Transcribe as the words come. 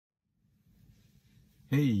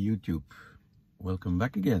Hey YouTube, welcome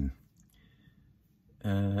back again.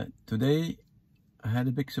 Today I had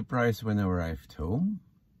a big surprise when I arrived home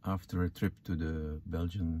after a trip to the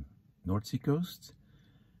Belgian North Sea coast.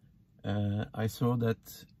 I saw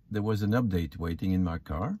that there was an update waiting in my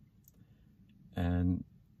car, and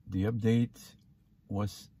the update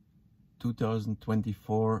was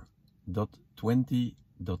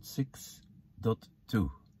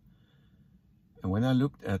 2024.20.6.2. And when I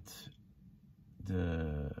looked at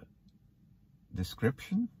the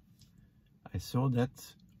description, I saw that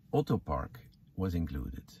Autopark was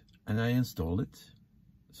included, and I installed it.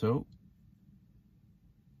 So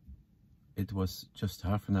it was just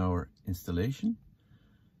half an hour installation,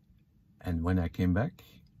 and when I came back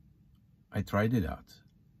I tried it out.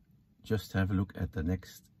 Just have a look at the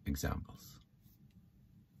next examples.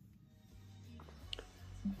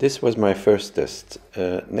 This was my first test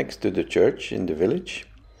next to the church in the village.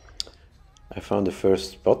 I found the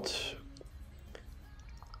first spot,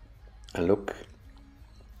 and look,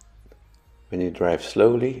 when you drive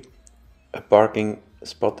slowly, a parking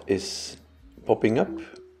spot is popping up.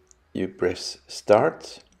 You press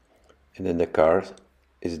start, and then the car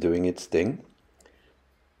is doing its thing.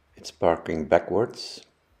 It's parking backwards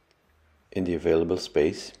in the available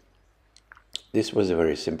space. This was a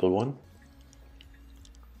very simple one.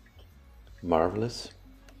 Marvelous.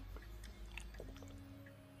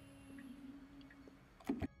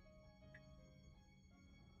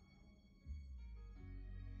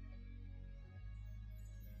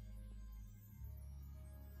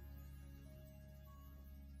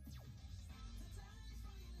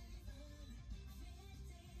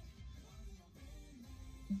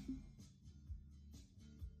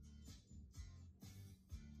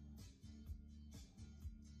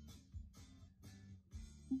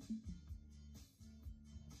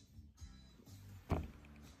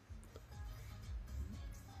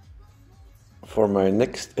 For my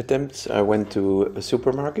next attempts, I went to a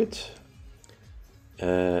supermarket.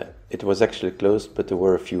 It was actually closed, but there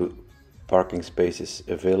were a few parking spaces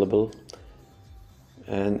available.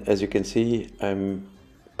 And as you can see, I'm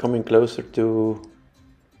coming closer to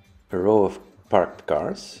a row of parked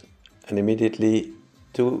cars, and immediately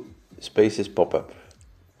two spaces pop up.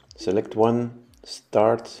 Select one,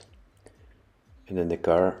 start, and then the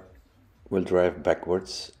car will drive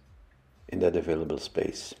backwards in that available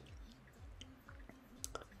space.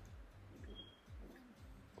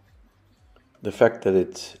 The fact that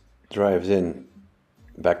it drives in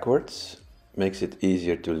backwards makes it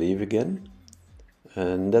easier to leave again,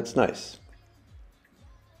 and that's nice.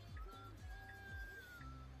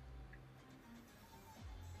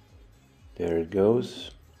 There it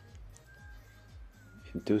goes,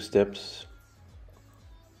 in 2 steps.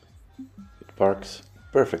 It parks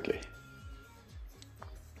perfectly.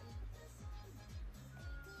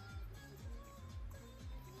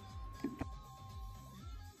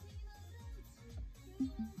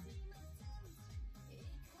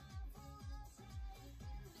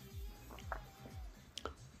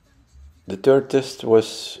 The third test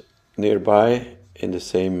was nearby in the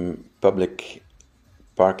same public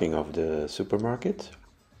parking of the supermarket.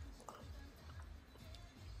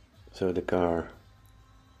 So the car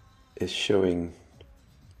is showing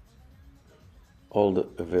all the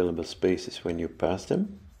available spaces when you pass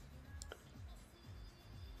them.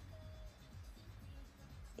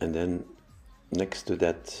 And then next to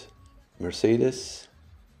that Mercedes,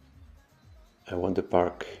 I want to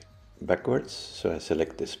park backwards, so I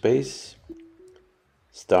select the space,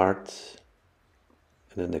 start,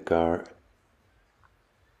 and then the car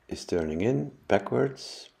is turning in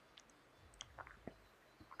backwards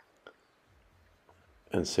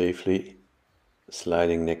and safely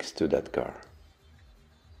sliding next to that car.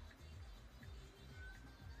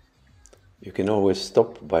 You can always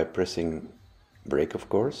stop by pressing brake, of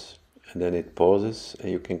course, and then it pauses and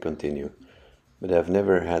you can continue. But I've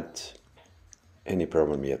never had any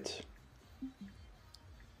problem yet.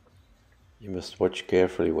 You must watch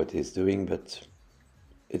carefully what it's doing, but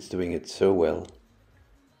it's doing it so well.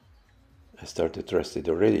 I start to trust it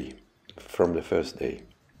already from the first day.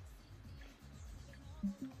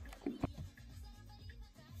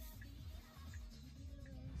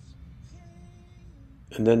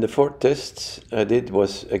 And then the fourth test I did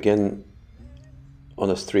was again on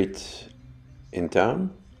a street in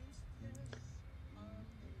town,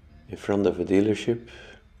 in front of a dealership.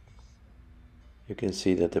 You can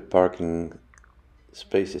see that the parking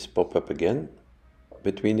spaces pop up again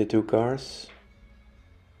between the two cars.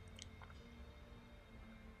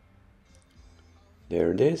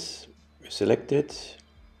 There it is. You select it.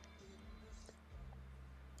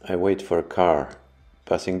 I wait for a car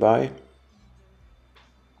passing by.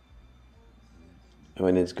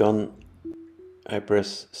 When it's gone, I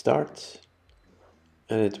press start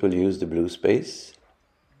and it will use the blue space.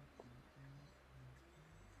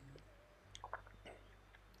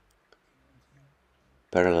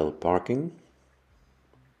 Parallel parking.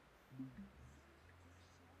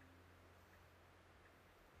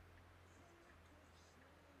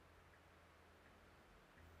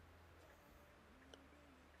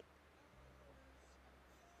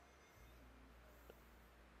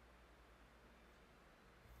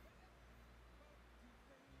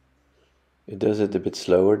 It does it a bit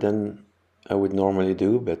slower than I would normally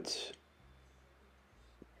do, but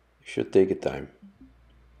you should take your time.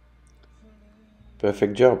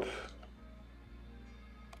 Perfect job.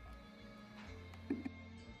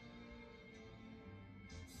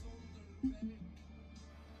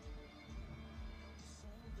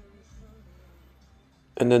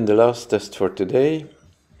 And then the last test for today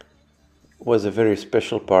was a very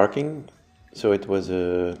special parking. So it was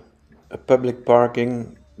a public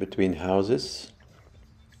parking between houses.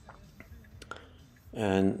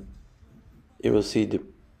 And you will see the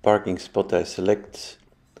parking spot I select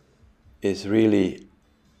is really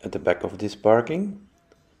at the back of this parking.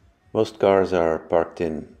 Most cars are parked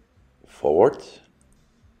in forward,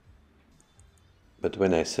 but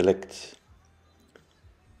when I select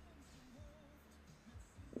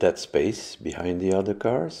that space behind the other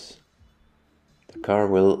cars, the car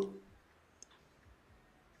will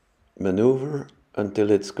maneuver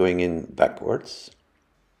until it's going in backwards.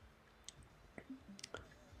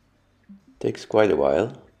 Takes quite a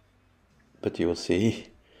while, but you will see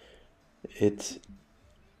it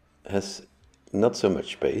has not so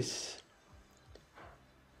much space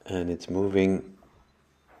and it's moving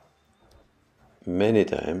many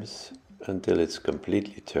times until it's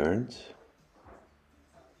completely turned.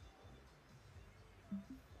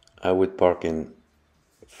 I would park in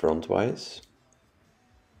frontwise,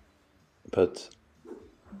 but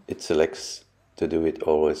it selects to do it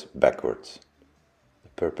always backwards, the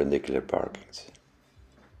perpendicular parkings.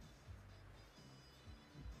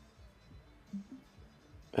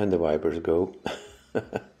 And the wipers go.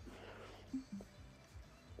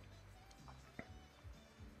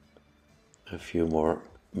 A few more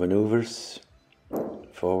maneuvers,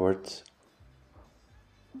 forward,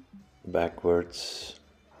 backwards.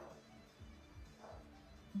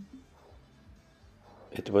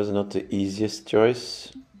 It was not the easiest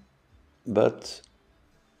choice, but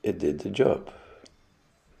it did the job.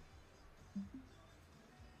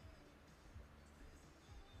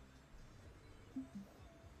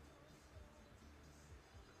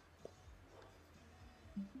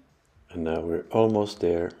 And now we're almost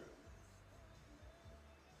there.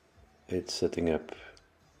 It's setting up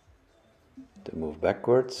to move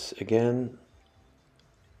backwards again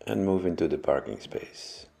and move into the parking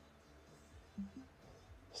space.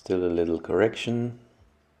 Still a little correction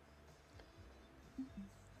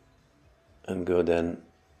and go then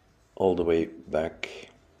all the way back.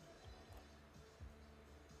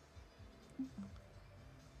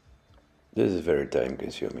 This is very time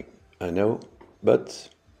consuming, I know, but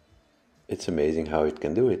it's amazing how it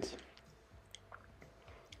can do it.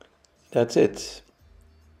 That's it.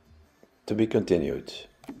 To be continued.